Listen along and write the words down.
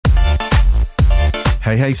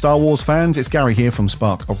Hey Star Wars fans, it's Gary here from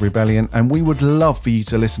Spark of Rebellion, and we would love for you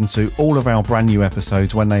to listen to all of our brand new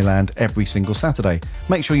episodes when they land every single Saturday.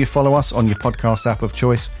 Make sure you follow us on your podcast app of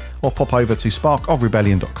choice or pop over to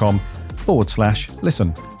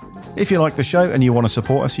sparkofrebellion.com/listen. If you like the show and you want to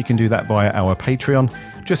support us, you can do that via our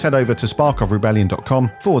Patreon. Just head over to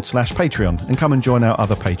sparkofrebellion.com/Patreon and come and join our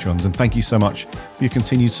other patrons, and thank you so much for your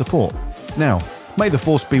continued support. Now, may the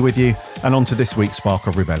Force be with you, and on to this week's Spark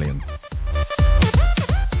of Rebellion.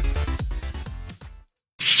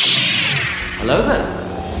 Hello there.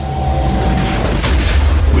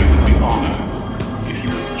 We would be honored if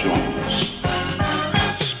you would join us.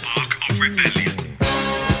 Spark of Rebellion.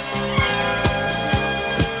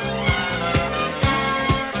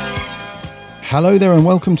 Hello there and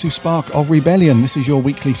welcome to Spark of Rebellion. This is your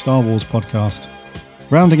weekly Star Wars podcast,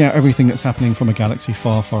 rounding out everything that's happening from a galaxy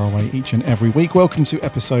far, far away each and every week. Welcome to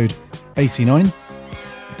episode 89.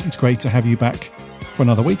 It's great to have you back for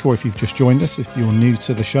another week, or if you've just joined us, if you're new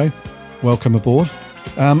to the show, welcome aboard.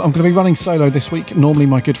 I'm going to be running solo this week. Normally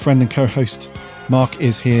my good friend and co-host Mark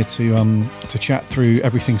is here to chat through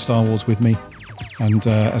everything Star Wars with me, and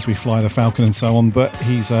as we fly the Falcon and so on, but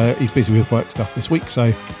he's busy with work stuff this week,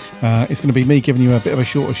 so it's going to be me giving you a bit of a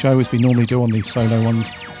shorter show as we normally do on these solo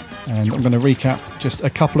ones, and I'm going to recap just a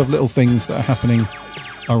couple of little things that are happening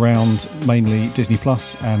around mainly Disney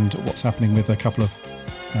Plus and what's happening with a couple of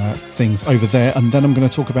things over there, and then I'm going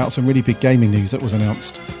to talk about some really big gaming news that was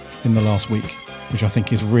announced in the last week, which I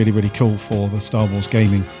think is really, really cool for the Star Wars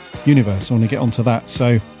gaming universe. I want to get onto that.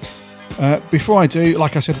 So before I do,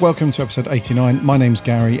 like I said, welcome to episode 89. My name's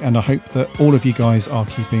Gary, and I hope that all of you guys are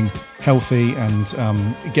keeping healthy and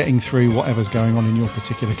getting through whatever's going on in your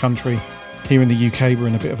particular country. Here in the UK, we're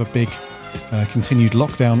in a bit of a big continued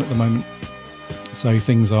lockdown at the moment, so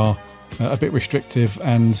things are a bit restrictive,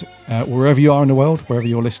 and wherever you are in the world, wherever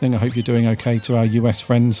you're listening, I hope you're doing okay. To our US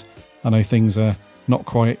friends, I know things are not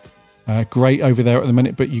quite great over there at the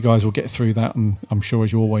minute, but you guys will get through that, and I'm sure,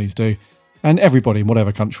 as you always do, and everybody in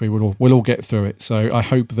whatever country will all get through it. So I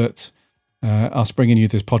hope that us bringing you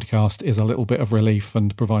this podcast is a little bit of relief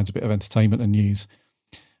and provides a bit of entertainment and news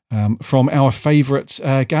from our favourite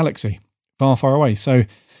galaxy far, far away. So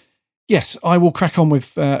yes, I will crack on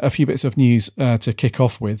with a few bits of news to kick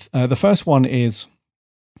off with. The first one is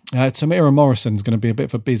Temuera Morrison's going to be a bit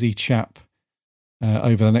of a busy chap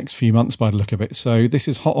over the next few months by the look of it. So this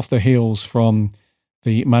is hot off the heels from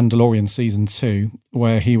the Mandalorian season 2,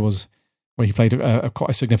 where he played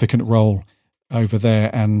quite a significant role over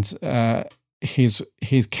there, and his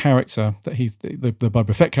character, that he's the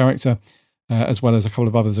Boba Fett character, as well as a couple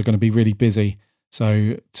of others, are going to be really busy.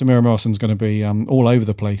 So Temuera Morrison's going to be all over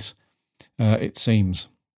the place, it seems.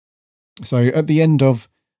 So at the end of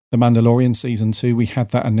the Mandalorian season 2, we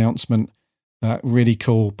had that announcement, that really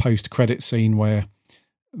cool post-credit scene where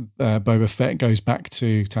Boba Fett goes back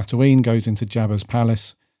to Tatooine, goes into Jabba's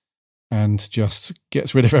palace, and just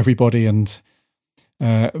gets rid of everybody, and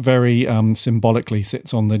very symbolically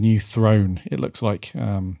sits on the new throne, it looks like,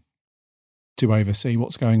 to oversee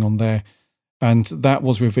what's going on there. And that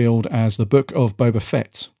was revealed as the Book of Boba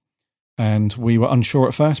Fett. And we were unsure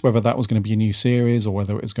at first whether that was going to be a new series or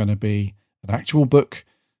whether it was going to be an actual book,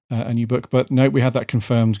 a new book. But no, we had that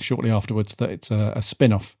confirmed shortly afterwards that it's a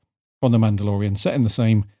spin-off from The Mandalorian, set in the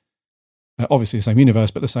same, obviously the same universe,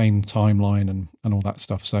 but the same timeline and all that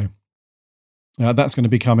stuff. So that's going to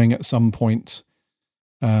be coming at some point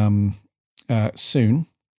soon.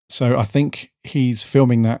 So I think he's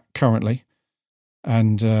filming that currently.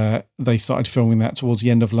 And they started filming that towards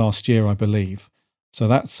the end of last year, I believe. So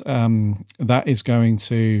that's that is going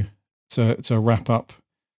to wrap up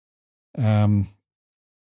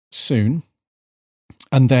soon.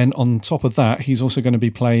 And then on top of that, he's also going to be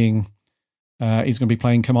playing. He's going to be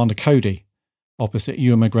playing Commander Cody opposite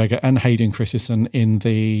Ewan McGregor and Hayden Christensen in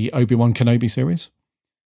the Obi-Wan Kenobi series.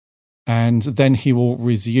 And then he will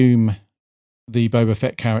resume the Boba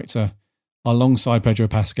Fett character alongside Pedro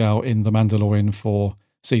Pascal in The Mandalorian for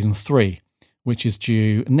season 3, which is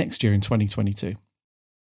due next year in 2022.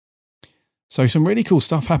 So some really cool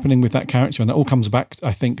stuff happening with that character, and that all comes back,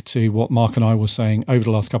 I think, to what Mark and I were saying over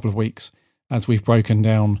the last couple of weeks as we've broken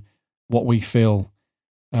down what we feel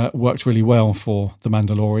worked really well for The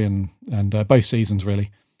Mandalorian and both seasons,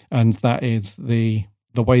 really. And that is the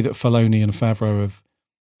way that Filoni and Favreau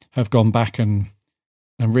have gone back and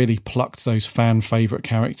really plucked those fan favourite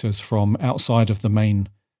characters from outside of the main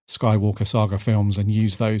Skywalker saga films and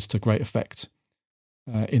used those to great effect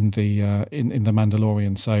in the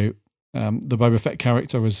Mandalorian. So the Boba Fett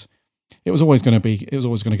character was always going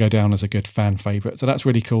to go down as a good fan favourite. So that's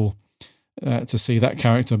really cool to see that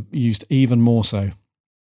character used even more so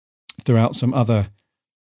throughout some other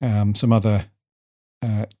some other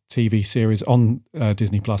TV series on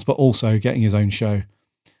Disney Plus, but also getting his own show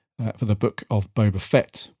for the Book of Boba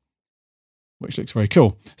Fett, which looks very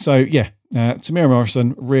cool. So yeah, Tamira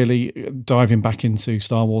Morrison really diving back into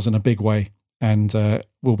Star Wars in a big way, and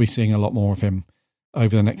we'll be seeing a lot more of him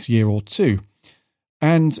over the next year or two.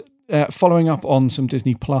 And following up on some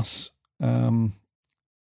Disney Plus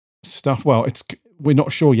stuff, well, we're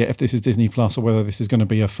not sure yet if this is Disney Plus or whether this is going to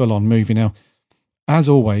be a full-on movie now. As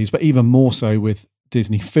always, but even more so with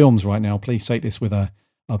Disney films right now, please take this with a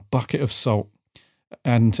bucket of salt.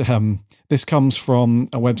 And this comes from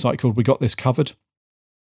a website called We Got This Covered.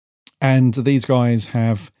 And these guys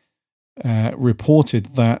have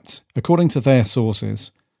reported that, according to their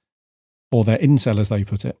sources, or their intel as they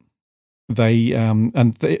put it,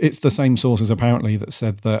 it's the same sources apparently that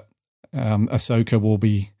said that Ahsoka will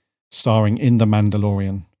be starring in The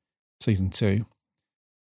Mandalorian Season 2.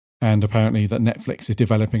 And apparently that Netflix is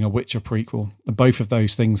developing a Witcher prequel. Both of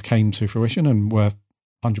those things came to fruition and were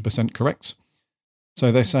 100% correct.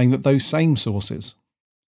 So they're saying that those same sources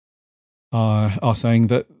are saying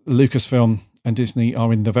that Lucasfilm and Disney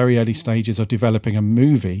are in the very early stages of developing a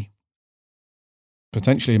movie,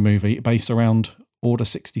 potentially a movie, based around Order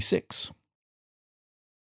 66.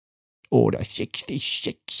 Order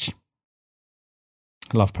 66.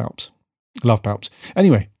 Love Palps. Love Palps.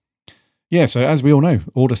 Anyway. Yeah, so as we all know,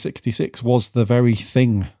 Order 66 was the very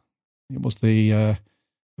thing. It was the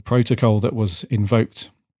protocol that was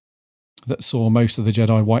invoked that saw most of the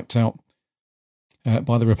Jedi wiped out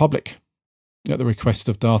by the Republic at the request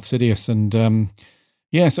of Darth Sidious. And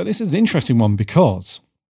so this is an interesting one because,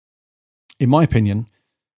 in my opinion,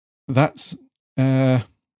 that's I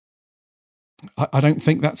don't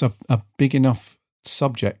think that's a big enough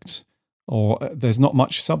subject, or there's not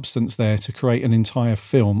much substance there to create an entire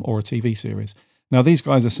film or a TV series. Now, these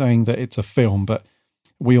guys are saying that it's a film, but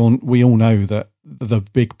we all know that the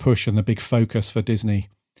big push and the big focus for Disney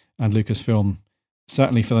and Lucasfilm,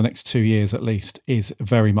 certainly for the next 2 years at least, is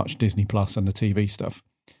very much Disney Plus and the TV stuff.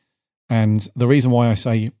 And the reason why I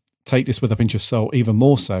say take this with a pinch of salt, even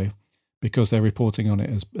more so, because they're reporting on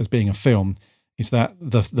it as being a film, is that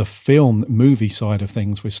the film movie side of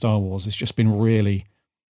things with Star Wars has just been really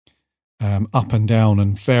up and down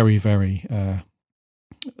and very, very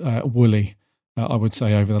woolly, I would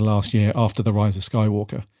say, over the last year after The Rise of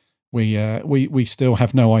Skywalker. We still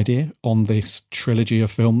have no idea on this trilogy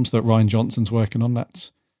of films that Rian Johnson's working on.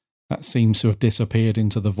 That seems to have disappeared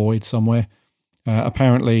into the void somewhere.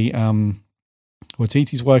 Apparently,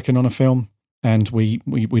 Waititi's working on a film, and we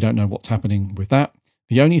don't know what's happening with that.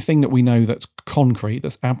 The only thing that we know that's concrete,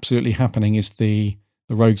 that's absolutely happening, is the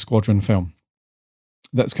Rogue Squadron film.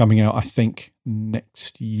 That's coming out, I think,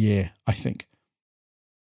 next year, I think.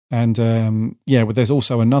 And but there's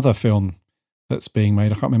also another film that's being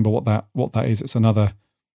made. I can't remember what that is. It's another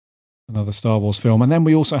Star Wars film. And then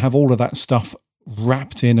we also have all of that stuff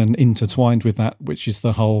wrapped in and intertwined with that, which is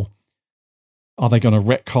the whole, are they going to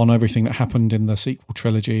retcon everything that happened in the sequel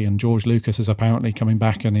trilogy? And George Lucas is apparently coming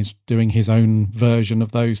back and is doing his own version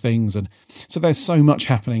of those things. And so there's so much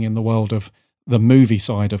happening in the world of the movie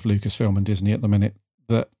side of Lucasfilm and Disney at the minute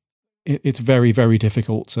that it's very, very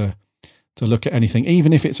difficult to look at anything,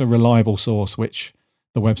 even if it's a reliable source, which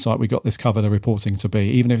the website We Got This Covered are reporting to be.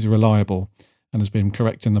 Even if it's reliable and has been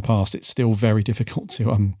correct in the past, it's still very difficult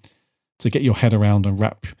to get your head around and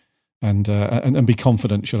wrap and be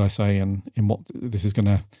confident, should I say, in what this is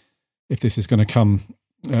gonna, if this is gonna come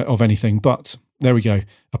of anything. But there we go.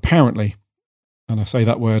 Apparently, and I say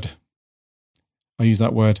that word, I use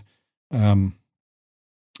that word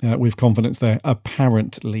with confidence there.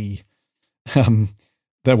 Apparently,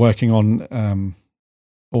 they're working on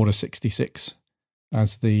Order 66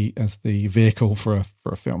 as the vehicle for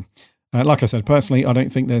a film. Like I said, personally, I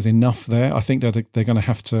don't think there's enough there. I think that they're going to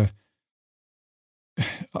have to,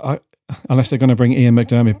 unless they're going to bring Ian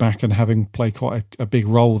McDiarmid back and have him play quite a big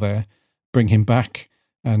role there, bring him back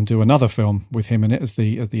and do another film with him in it as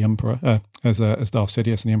the Emperor, as Darth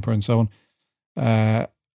Sidious and the Emperor and so on.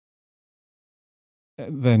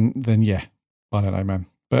 Then yeah, I don't know, man.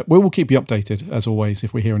 But we will keep you updated as always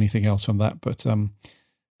if we hear anything else from that. But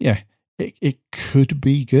it could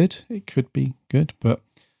be good. It could be good. But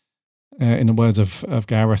in the words of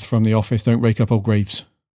Gareth from The Office, don't rake up old graves.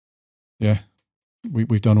 Yeah,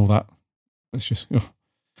 we've done all that. It's just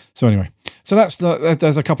so anyway. So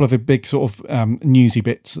there's a couple of big sort of newsy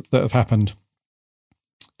bits that have happened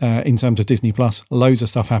in terms of Disney Plus. Loads of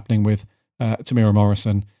stuff happening with Tamira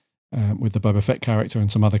Morrison, with the Boba Fett character and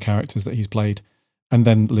some other characters that he's played. And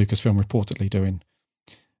then Lucasfilm reportedly doing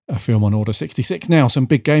a film on Order 66. Now, some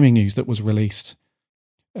big gaming news that was released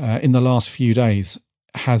in the last few days.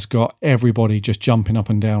 has got everybody just jumping up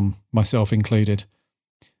and down, myself included,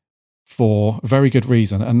 for a very good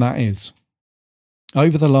reason. And that is,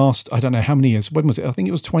 over the last, I don't know how many years, when was it? I think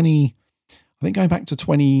it was going back to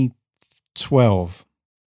 2012.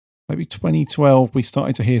 Maybe 2012, we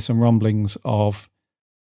started to hear some rumblings of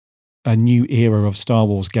a new era of Star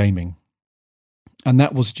Wars gaming. And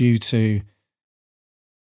that was due to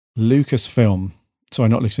Lucasfilm. Sorry,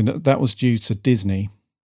 not Lucasfilm. That was due to Disney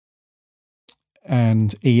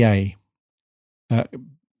and EA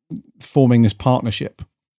forming this partnership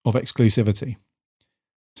of exclusivity.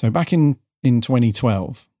 So back in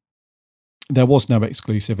 2012, there was no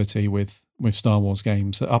exclusivity with Star Wars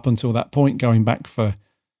games. Up until that point, going back for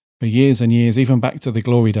years and years, even back to the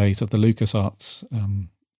glory days of the LucasArts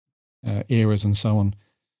eras and so on,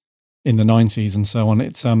 in the 90s and so on,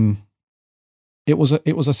 it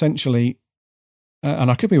was essentially, and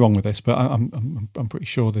I could be wrong with this, but I'm pretty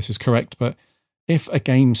sure this is correct. But if a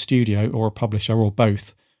game studio or a publisher or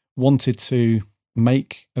both wanted to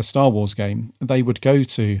make a Star Wars game, they would go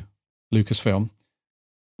to Lucasfilm.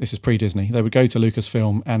 This is pre-Disney. They would go to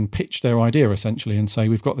Lucasfilm and pitch their idea essentially and say,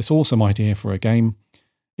 we've got this awesome idea for a game.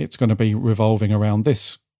 It's going to be revolving around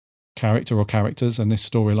this character or characters and this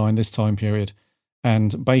storyline, this time period.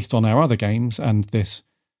 And based on our other games and this,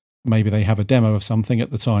 maybe they have a demo of something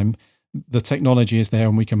at the time, the technology is there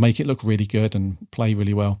and we can make it look really good and play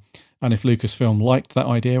really well. And if Lucasfilm liked that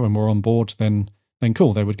idea and were on board, then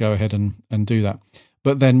cool, they would go ahead and do that.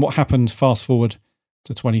 But then what happened, fast forward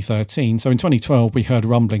to 2013. So in 2012, we heard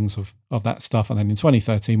rumblings of that stuff. And then in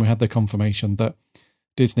 2013, we had the confirmation that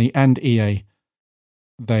Disney and EA,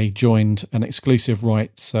 they joined an exclusive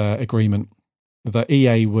rights agreement that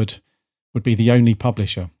EA would be the only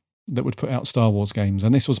publisher that would put out Star Wars games.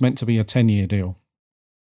 And this was meant to be a 10-year deal.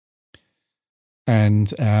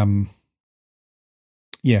 And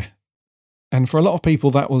yeah. And for a lot of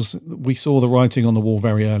people, we saw the writing on the wall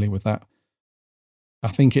very early with that. I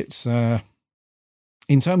think it's,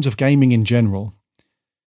 in terms of gaming in general,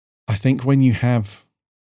 I think when you have,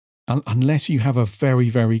 unless you have a very,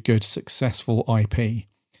 very good, successful IP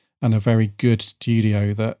and a very good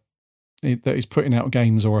studio that is putting out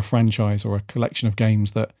games or a franchise or a collection of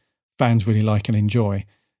games that fans really like and enjoy,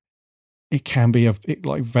 it can be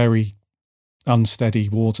like very unsteady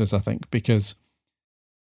waters, I think, because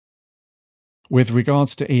with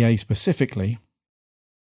regards to EA specifically,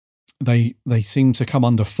 they seem to come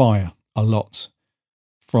under fire a lot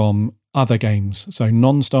from other games. So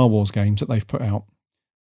non-Star Wars games that they've put out,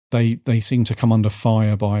 they seem to come under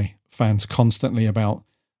fire by fans constantly about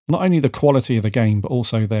not only the quality of the game, but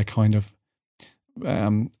also their kind of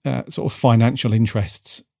sort of financial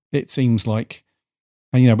interests. It seems like,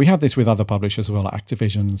 and we have this with other publishers as well, like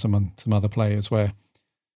Activision and some other players, where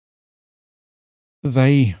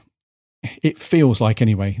it feels like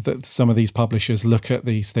anyway that some of these publishers look at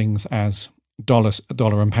these things as dollar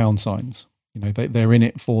and pound signs. They're in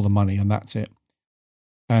it for the money and that's it.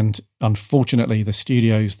 And unfortunately, the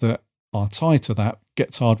studios that are tied to that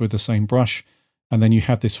get tarred with the same brush. And then you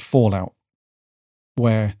have this fallout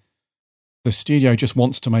where the studio just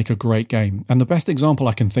wants to make a great game. And the best example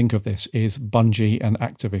I can think of this is Bungie and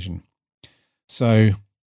Activision. So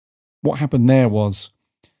what happened there was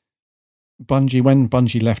when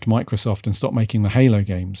Bungie left Microsoft and stopped making the Halo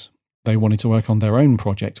games, they wanted to work on their own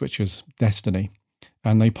project, which was Destiny.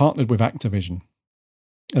 And they partnered with Activision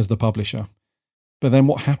as the publisher. But then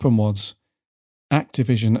what happened was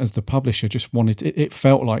Activision as the publisher just wanted, it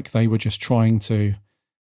felt like they were just trying to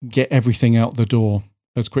get everything out the door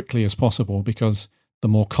as quickly as possible, because the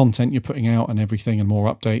more content you're putting out and everything and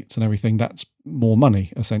more updates and everything, that's more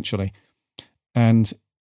money essentially. And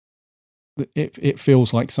it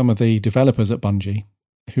feels like some of the developers at Bungie,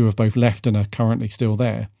 who have both left and are currently still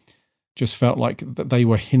there, just felt like that they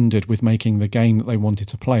were hindered with making the game that they wanted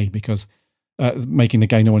to play, because making the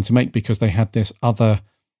game they wanted to make, because they had this other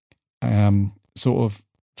sort of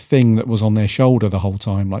thing that was on their shoulder the whole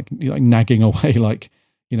time, like nagging away, like,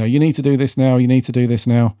 you need to do this now, you need to do this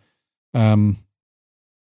now.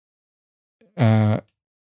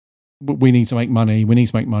 We need to make money, we need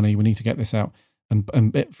to get this out. And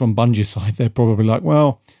from Bungie's side, they're probably like,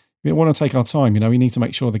 well, we want to take our time, we need to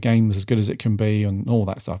make sure the game's as good as it can be and all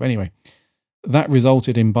that stuff. Anyway, that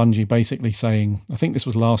resulted in Bungie basically saying, I think this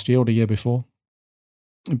was last year or the year before,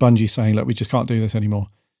 Bungie saying, look, we just can't do this anymore.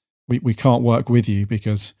 We can't work with you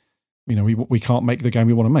because, we can't make the game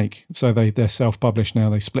we want to make. So they're self-published now.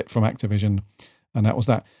 They split from Activision, and that was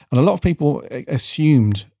that. And a lot of people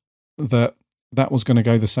assumed that was going to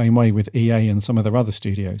go the same way with EA and some of their other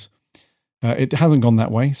studios. It hasn't gone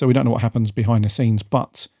that way, so we don't know what happens behind the scenes.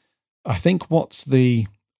 But I think what the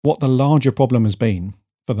larger problem has been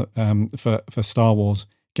for for Star Wars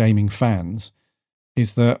gaming fans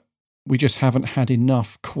is that we just haven't had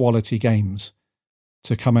enough quality games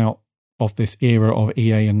to come out of this era of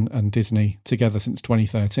EA and Disney together since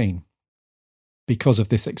 2013 because of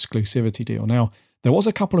this exclusivity deal. Now, there was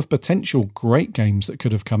a couple of potential great games that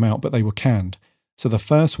could have come out, but they were canned. So the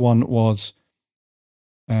first one was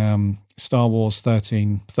Star Wars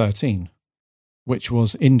 1313, which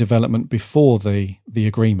was in development before the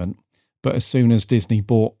agreement. But as soon as Disney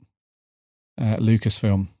bought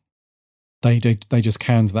Lucasfilm, they just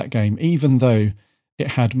canned that game, even though it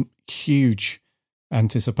had huge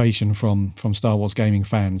anticipation from Star Wars gaming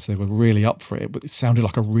fans. They were really up for it, but it sounded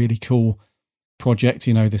like a really cool project,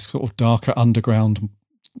 this sort of darker underground,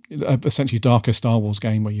 essentially darker Star Wars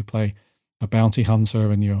game where you play a bounty hunter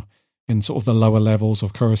and you're in sort of the lower levels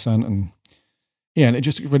of Coruscant, and it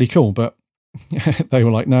just really cool. But they were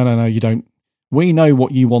like, no, you don't. We know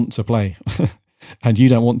what you want to play, and you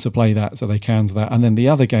don't want to play that, so they canned that. And then the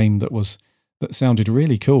other game that sounded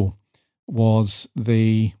really cool was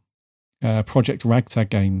the Project Ragtag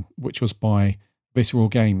game, which was by Visceral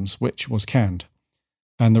Games, which was canned.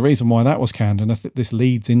 And the reason why that was canned, and this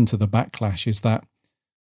leads into the backlash, is that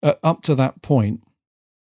up to that point,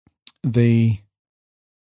 the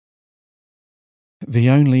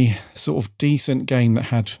only sort of decent game that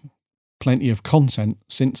had plenty of content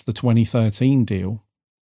since the 2013 deal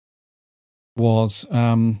was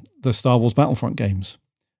the Star Wars Battlefront games.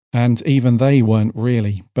 And even they weren't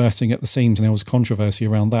really bursting at the seams, and there was controversy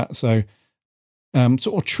around that. So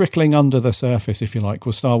sort of trickling under the surface, if you like,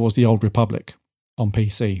 was Star Wars The Old Republic on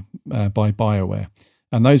PC by BioWare.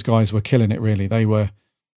 And those guys were killing it, really. They were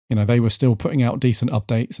still putting out decent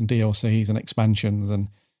updates and DLCs and expansions and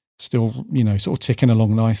still, sort of ticking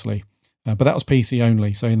along nicely. But that was PC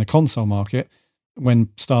only. So in the console market, when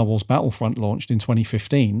Star Wars Battlefront launched in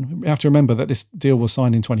 2015, we have to remember that this deal was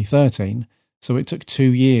signed in 2013. So it took 2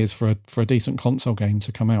 years for a decent console game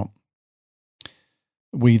to come out.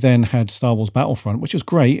 We then had Star Wars Battlefront, which was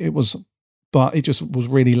great. But it just was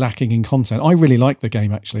really lacking in content. I really liked the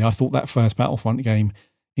game, actually. I thought that first Battlefront game,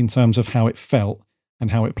 in terms of how it felt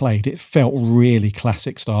and how it played, it felt really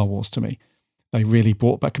classic Star Wars to me. They really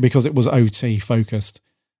brought back, because it was OT focused,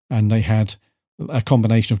 and they had a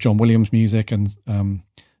combination of John Williams music and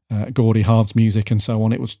Gordy Harv's music and so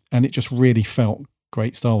on. It just really felt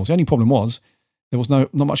great Star Wars. The only problem was there was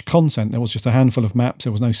not much content. There was just a handful of maps.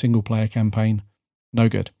 There was no single player campaign. No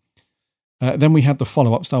good. Then we had the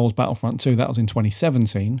follow-up, Star Wars Battlefront 2. That was in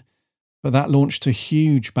 2017. But that launched a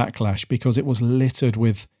huge backlash because it was littered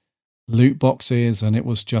with loot boxes, and it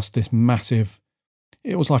was just this massive...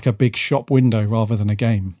 It was like a big shop window rather than a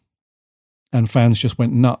game. And fans just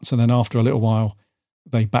went nuts. And then after a little while,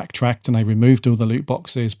 they backtracked and they removed all the loot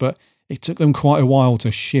boxes. But it took them quite a while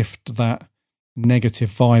to shift that negative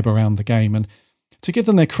vibe around the game. And to give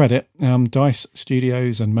them their credit, DICE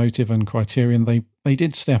Studios and Motive and Criterion, they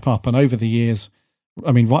did step up. And over the years,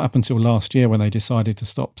 I mean, right up until last year when they decided to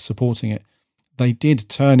stop supporting it, they did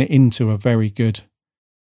turn it into a very good,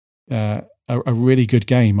 a really good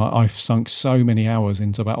game. I've sunk so many hours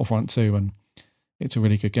into Battlefront 2, and it's a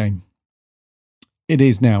really good game. It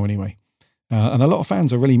is now, anyway. And a lot of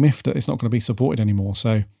fans are really miffed that it's not going to be supported anymore.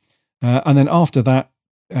 So, and then after that,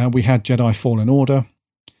 we had Jedi Fallen Order.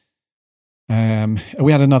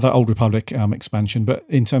 We had another Old Republic expansion, but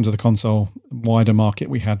in terms of the console wider market,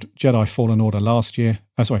 we had Jedi Fallen Order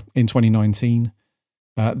in 2019.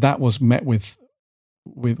 That was met with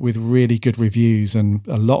really good reviews, and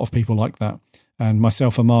a lot of people like that. And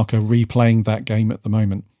myself and Mark are replaying that game at the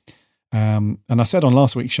moment. And I said on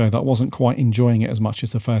last week's show that I wasn't quite enjoying it as much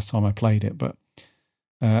as the first time I played it, but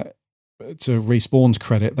to Respawn's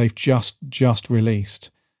credit, they've just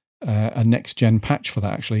released a next-gen patch for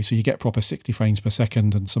that, actually. So you get proper 60 frames per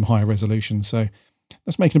second and some higher resolution. So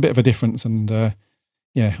that's making a bit of a difference. And I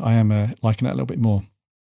am liking it a little bit more.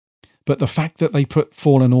 But the fact that they put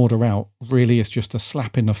Fallen Order out really is just a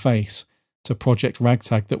slap in the face to Project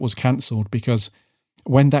Ragtag that was cancelled, because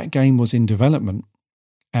when that game was in development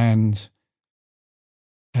and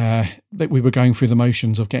that we were going through the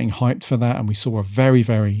motions of getting hyped for that, and we saw a very,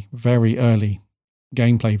 very, very early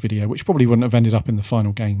gameplay video, which probably wouldn't have ended up in the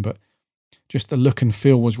final game, but just the look and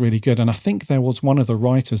feel was really good. And I think there was one of the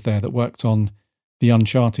writers there that worked on the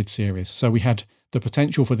Uncharted series. So we had the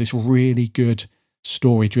potential for this really good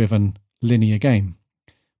story-driven linear game.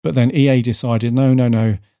 But then EA decided,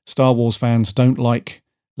 no, Star Wars fans don't like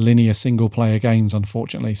linear single-player games,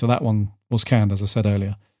 unfortunately. So that one was canned, as I said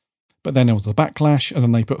earlier. But then there was the backlash, and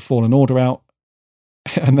then they put Fallen Order out.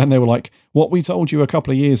 And then they were like, what we told you a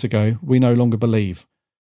couple of years ago, we no longer believe.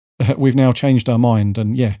 We've now changed our mind.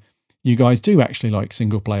 And yeah, you guys do actually like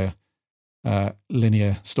single-player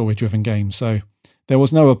linear story-driven games. So there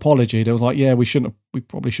was no apology. There was like, yeah, we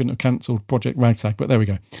probably shouldn't have cancelled Project Ragtag, but there we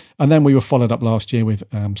go. And then we were followed up last year with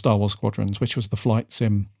Star Wars Squadrons, which was the flight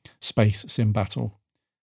sim, space sim battle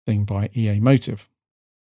thing by EA Motive.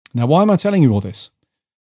 Now, why am I telling you all this?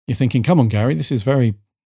 You're thinking, come on, Gary, this is very,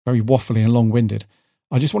 very waffly and long-winded.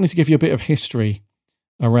 I just wanted to give you a bit of history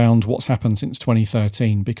around what's happened since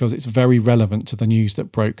 2013, because it's very relevant to the news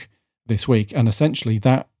that broke this week. And essentially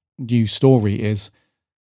that news story is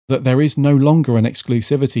that there is no longer an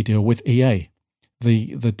exclusivity deal with EA.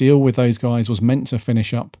 The deal with those guys was meant to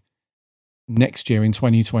finish up next year in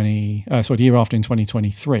the year after in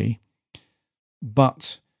 2023.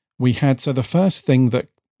 But we had, so the first thing that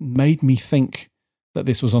made me think that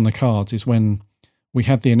this was on the cards is when we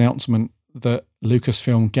had the announcement that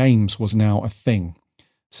Lucasfilm Games was now a thing.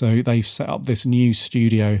 So they've set up this new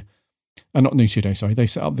studio, they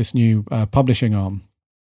set up this new publishing arm.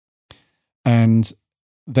 And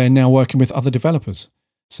they're now working with other developers.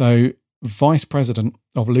 So Vice President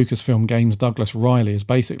of Lucasfilm Games, Douglas Riley, has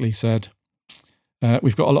basically said,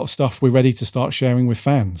 we've got a lot of stuff we're ready to start sharing with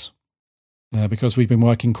fans because we've been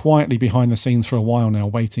working quietly behind the scenes for a while now,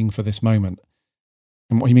 waiting for this moment.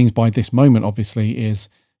 And what he means by this moment, obviously, is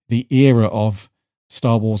the era of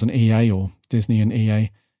Star Wars and EA, or Disney and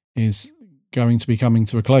EA, is going to be coming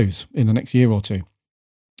to a close in the next year or two.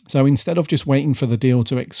 So instead of just waiting for the deal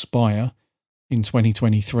to expire in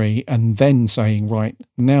 2023 and then saying, right,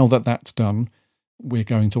 now that that's done, we're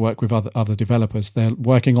going to work with other developers, they're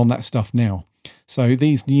working on that stuff now. So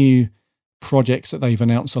these new projects that they've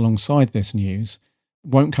announced alongside this news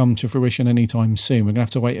won't come to fruition anytime soon. We're going to have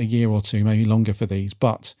to wait a year or two, maybe longer, for these.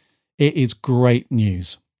 But it is great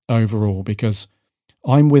news overall, because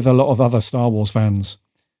I'm with a lot of other Star Wars fans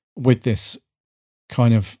with this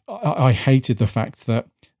kind of, I hated the fact that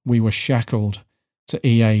we were shackled to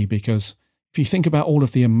EA, because if you think about all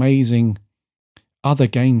of the amazing other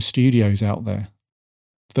game studios out there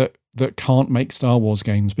that can't make Star Wars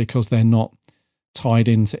games because they're not tied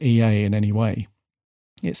into EA in any way,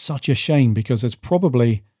 it's such a shame, because there's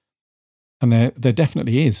probably, and there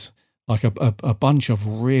definitely is, like a bunch of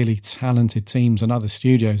really talented teams and other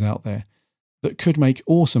studios out there that could make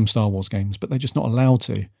awesome Star Wars games, but they're just not allowed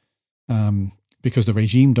to because the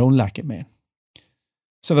regime don't like it, man.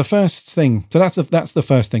 So the first thing, that's the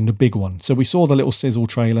first thing, the big one. So we saw the little sizzle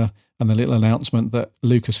trailer and the little announcement that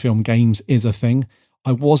Lucasfilm Games is a thing.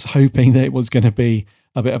 I was hoping that it was going to be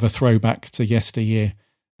a bit of a throwback to yesteryear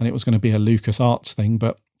and it was going to be a LucasArts thing,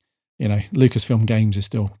 but you know, Lucasfilm Games is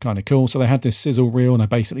still kind of cool. So they had this sizzle reel and they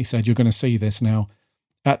basically said, you're going to see this now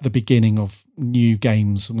at the beginning of new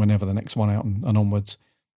games, whenever the next one out and onwards,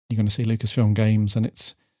 you're going to see Lucasfilm Games. And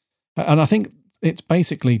I think it's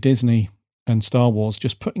basically Disney and Star Wars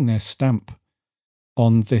just putting their stamp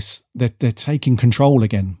on this. They're taking control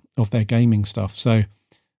again of their gaming stuff. So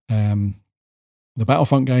the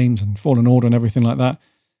Battlefront games and Fallen Order and everything like that,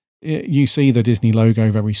 you see the Disney logo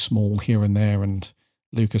very small here and there, and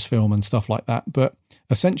Lucasfilm and stuff like that. But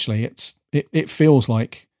essentially it feels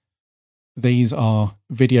like these are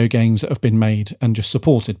video games that have been made and just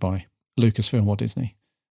supported by Lucasfilm or Disney.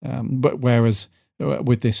 But whereas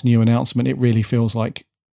with this new announcement, it really feels like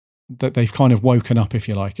that they've kind of woken up, if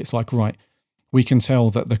you like. It's like, right, we can tell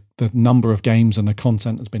that the number of games and the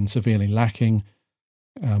content has been severely lacking,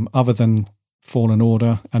 other than Fallen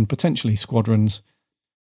Order and potentially Squadrons,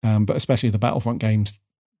 but especially the Battlefront games,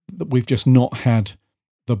 that we've just not had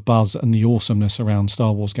the buzz and the awesomeness around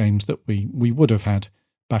Star Wars games that we would have had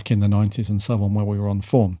back in the 90s and so on, where we were on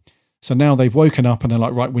form. So now they've woken up and they're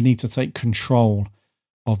like, right, we need to take control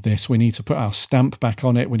of this. We need to put our stamp back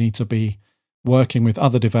on it. We need to be working with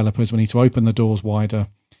other developers. We need to open the doors wider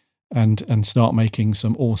and start making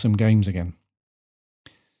some awesome games again.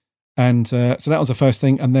 And so that was the first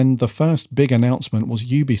thing. And then the first big announcement was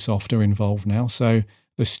Ubisoft are involved now. So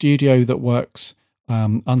the studio that works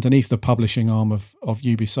underneath the publishing arm of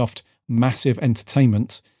Ubisoft, Massive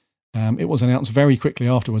Entertainment, it was announced very quickly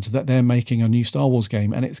afterwards that they're making a new Star Wars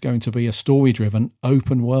game, and it's going to be a story-driven,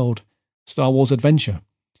 open-world Star Wars adventure,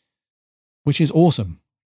 which is awesome.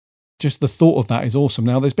 Just the thought of that is awesome.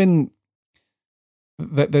 Now, there's been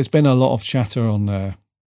a lot of chatter on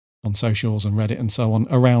socials and Reddit and so on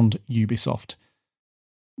around Ubisoft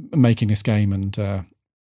making this game, and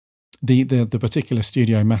the particular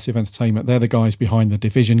studio, Massive Entertainment, they're the guys behind the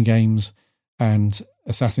Division games and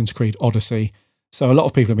Assassin's Creed Odyssey. So a lot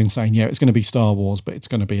of people have been saying, yeah, it's going to be Star Wars, but it's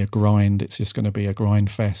going to be a grind. It's just going to be a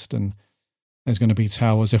grind fest, and there's going to be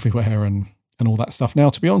towers everywhere and all that stuff. Now,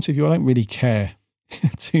 to be honest with you, I don't really care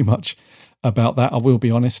too much about that. I will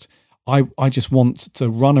be honest. I just want to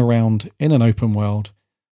run around in an open world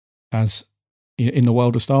as in the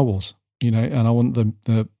world of Star Wars, and I want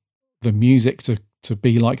the music to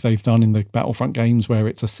be like they've done in the Battlefront games, where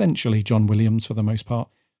it's essentially John Williams for the most part,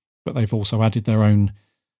 but they've also added their own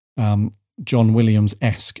John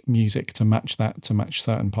Williams-esque music to match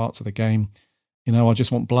certain parts of the game. I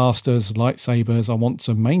just want blasters, lightsabers. I want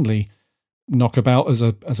to mainly knock about as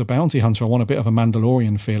a bounty hunter. I want a bit of a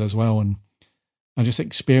Mandalorian feel as well, and just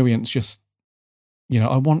experience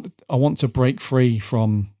I want to break free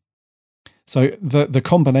from. So the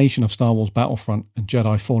combination of Star Wars Battlefront and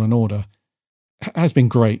Jedi Fallen Order has been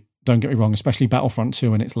great. Don't get me wrong, especially Battlefront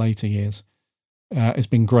 2 in its later years. It's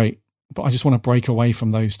been great, but I just want to break away from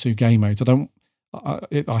those two game modes. I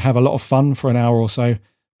have a lot of fun for an hour or so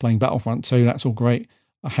playing Battlefront 2. That's all great.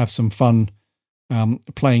 I have some fun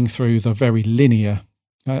playing through the very linear.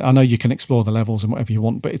 I know you can explore the levels and whatever you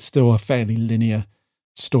want, but it's still a fairly linear,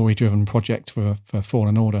 story-driven project for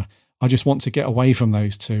Fallen Order. I just want to get away from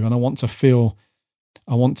those two, and I want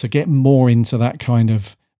to get more into that kind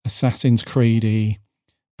of Assassin's Creed-y,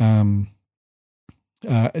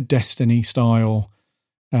 Destiny style,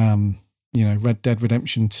 Red Dead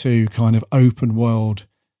Redemption 2 kind of open world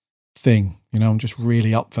thing. I'm just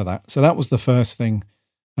really up for that. So that was the first thing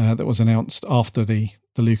that was announced after the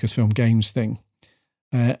Lucasfilm Games thing.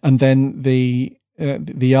 And then the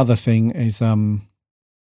other thing is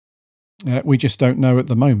we just don't know at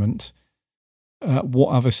the moment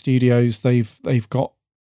what other studios they've got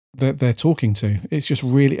that they're talking to. It's just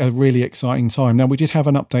really a really exciting time. Now, we did have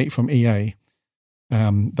an update from EA.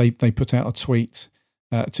 They put out a tweet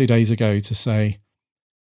 2 days ago to say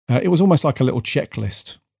it was almost like a little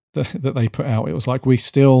checklist that they put out. It was like, we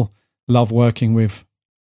still love working with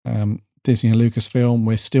Disney and Lucasfilm.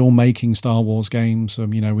 We're still making Star Wars games.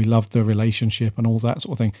 We love the relationship and all that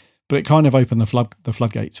sort of thing. But it kind of opened the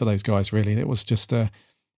floodgates for those guys. Really, it was just an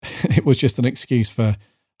excuse for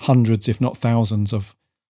hundreds, if not thousands, of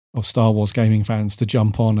Star Wars gaming fans to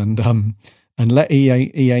jump on and let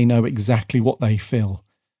EA know exactly what they feel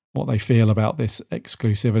about this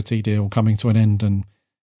exclusivity deal coming to an end and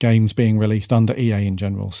games being released under EA in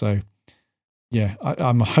general. So, yeah,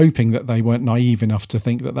 I'm hoping that they weren't naive enough to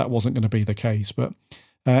think that wasn't going to be the case. But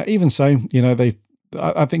even so,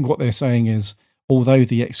 I think what they're saying is, although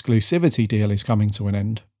the exclusivity deal is coming to an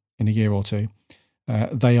end in a year or two,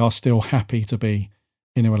 they are still happy to be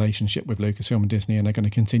in a relationship with Lucasfilm and Disney, and they're going to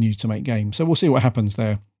continue to make games. So we'll see what happens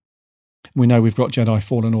there. We know we've got Jedi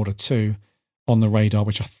Fallen Order 2 on the radar,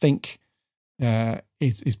 which I think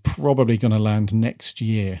is probably going to land next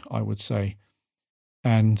year, I would say.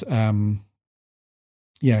 And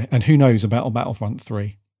and who knows about Battlefront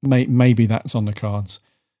 3? Maybe that's on the cards.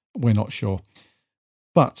 We're not sure.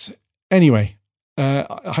 But anyway,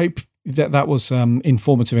 I hope that was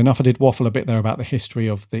informative enough. I did waffle a bit there about the history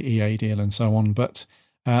of the EA deal and so on, but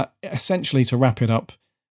essentially, to wrap it up,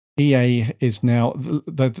 EA is now,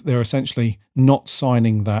 they're essentially not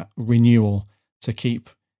signing that renewal to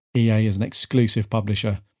keep EA as an exclusive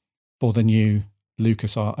publisher for the new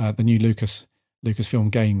Lucasfilm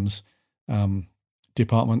Games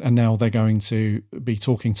department, and now they're going to be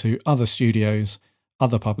talking to other studios,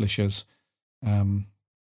 other publishers, and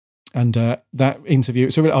that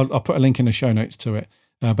interview. So I'll put a link in the show notes to it.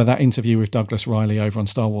 But that interview with Douglas Riley over on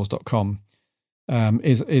StarWars.com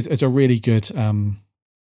is a really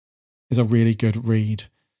good read,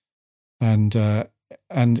 and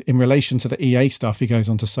in relation to the EA stuff, he goes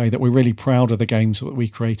on to say that we're really proud of the games that we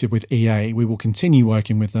created with EA. We will continue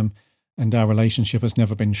working with them, and our relationship has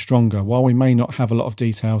never been stronger. While we may not have a lot of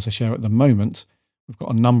details to share at the moment, we've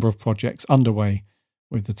got a number of projects underway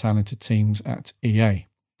with the talented teams at EA.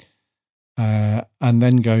 And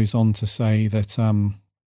then goes on to say that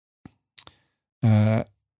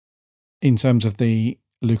in terms of the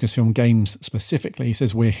Lucasfilm Games specifically, he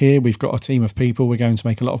says, we're here, we've got a team of people, we're going to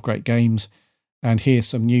make a lot of great games, and here's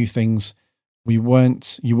some new things you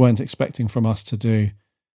weren't expecting from us to do,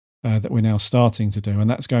 that we're now starting to do, and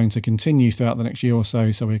that's going to continue throughout the next year or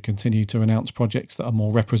so. So we continue to announce projects that are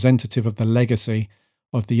more representative of the legacy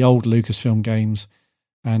of the old Lucasfilm games,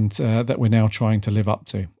 and that we're now trying to live up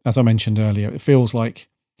to. As I mentioned earlier, it feels like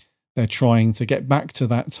they're trying to get back to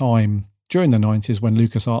that time during the 90s when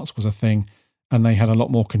LucasArts was a thing, and they had a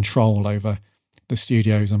lot more control over the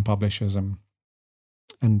studios and publishers and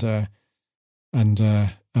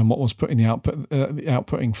what was put in the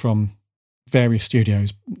outputting from various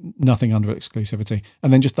studios, nothing under exclusivity.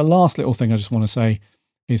 And then just the last little thing I just want to say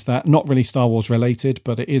is that, not really Star Wars related,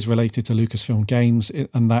 but it is related to Lucasfilm Games,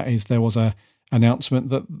 and that is, there was a announcement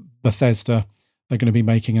that Bethesda are going to be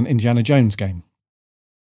making an Indiana Jones game.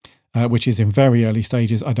 which is in very early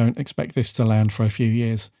stages. I don't expect this to land for a few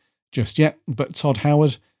years just yet. But Todd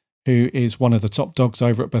Howard, who is one of the top dogs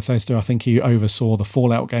over at Bethesda, I think he oversaw the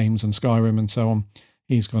Fallout games and Skyrim and so on.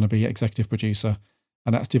 He's going to be executive producer,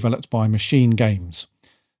 and that's developed by Machine Games.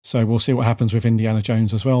 So we'll see what happens with Indiana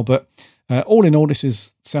Jones as well. But all in all, this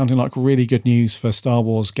is sounding like really good news for Star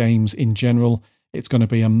Wars games in general. It's going to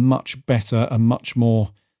be a much better, a much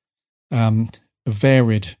more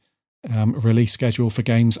varied release schedule for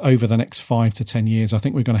games over the next 5 to 10 years. I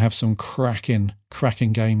think we're going to have some cracking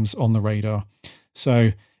games on the radar.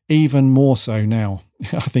 So even more so now,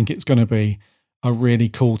 I think it's going to be a really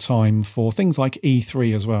cool time for things like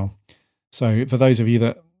E3 as well. So for those of you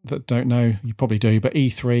that don't know, you probably do, but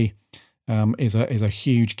E3 is a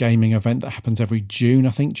huge gaming event that happens every June, I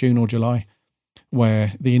think, June or July,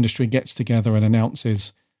 where the industry gets together and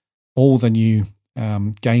announces all the new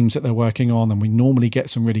games that they're working on, and we normally get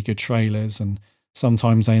some really good trailers, and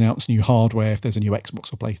sometimes they announce new hardware if there's a new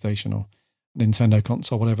Xbox or PlayStation or Nintendo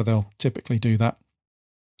console, whatever. They'll typically do that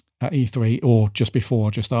at E3 or just before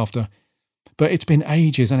or just after. But it's been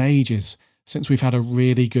ages and ages since we've had a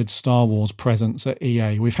really good Star Wars presence at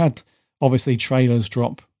EA. We've had, obviously, trailers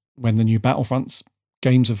drop when the new Battlefronts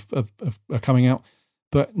games are coming out,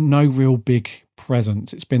 but no real big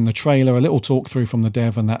presence. It's been the trailer, a little talk through from the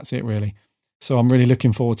dev, and that's it, really. So I'm really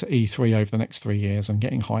looking forward to E3 over the next 3 years and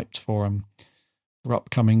getting hyped for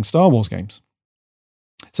upcoming Star Wars games.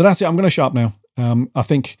 So that's it. I'm going to shut up now. I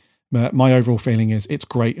think my overall feeling is it's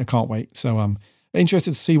great. I can't wait. So I'm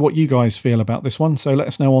interested to see what you guys feel about this one. So let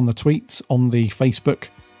us know on the tweets, on the Facebook,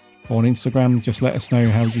 or on Instagram. Just let us know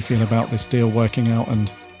how you feel about this deal working out.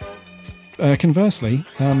 And conversely,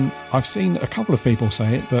 I've seen a couple of people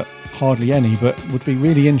say it, but hardly any, but would be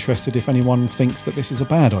really interested if anyone thinks that this is a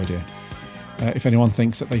bad idea. If anyone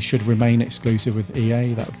thinks that they should remain exclusive with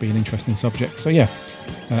EA, that would be an interesting subject. So yeah,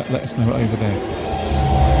 let us know over there.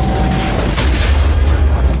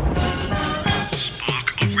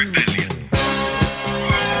 Spark of Rebellion.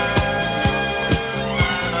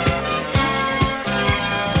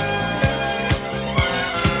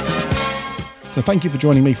 So thank you for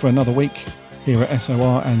joining me for another week here at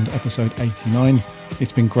SOR and episode 89.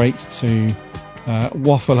 It's been great to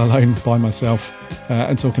waffle alone by myself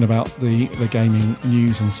and talking about the gaming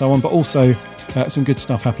news and so on, but also some good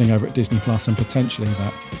stuff happening over at Disney Plus, and potentially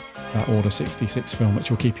that Order 66 film, which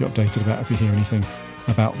will keep you updated about if you hear anything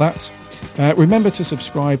about that. Remember to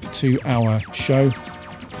subscribe to our show.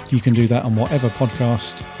 You can do that on whatever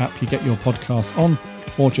podcast app you get your podcasts on,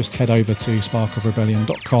 or just head over to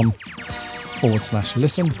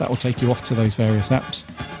sparkofrebellion.com/listen. That will take you off to those various apps,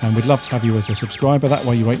 and we'd love to have you as a subscriber. That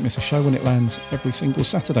way you won't miss a show when it lands every single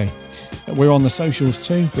Saturday. We're on the socials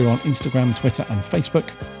too. We're on Instagram, Twitter and Facebook.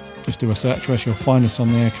 Just do a search for us, you'll find us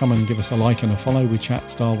on there. Come and give us a like and a follow. We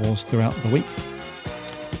chat Star Wars throughout the week.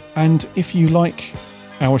 And if you like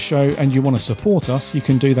our show and you want to support us, you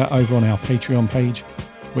can do that over on our Patreon page,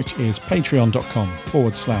 which is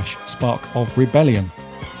patreon.com/sparkofrebellion.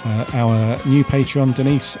 Our new Patreon,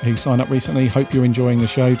 Denise, who signed up recently. Hope you're enjoying the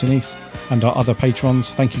show, Denise, and our other patrons.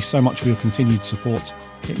 Thank you so much for your continued support.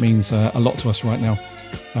 It means a lot to us right now,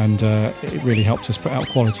 and it really helps us put out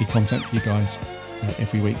quality content for you guys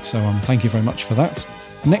every week. So thank you very much for that.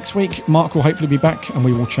 Next week, Mark will hopefully be back, and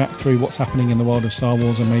we will chat through what's happening in the world of Star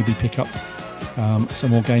Wars and maybe pick up some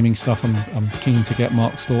more gaming stuff. I'm keen to get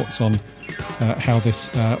Mark's thoughts on how this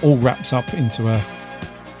all wraps up into a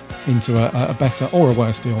better or a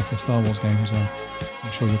worse deal for Star Wars games. I'm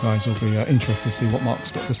sure you guys will be interested to see what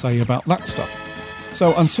Mark's got to say about that stuff.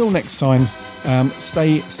 So until next time,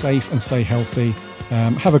 stay safe and stay healthy.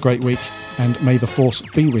 Have a great week, and may the Force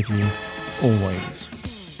be with you always.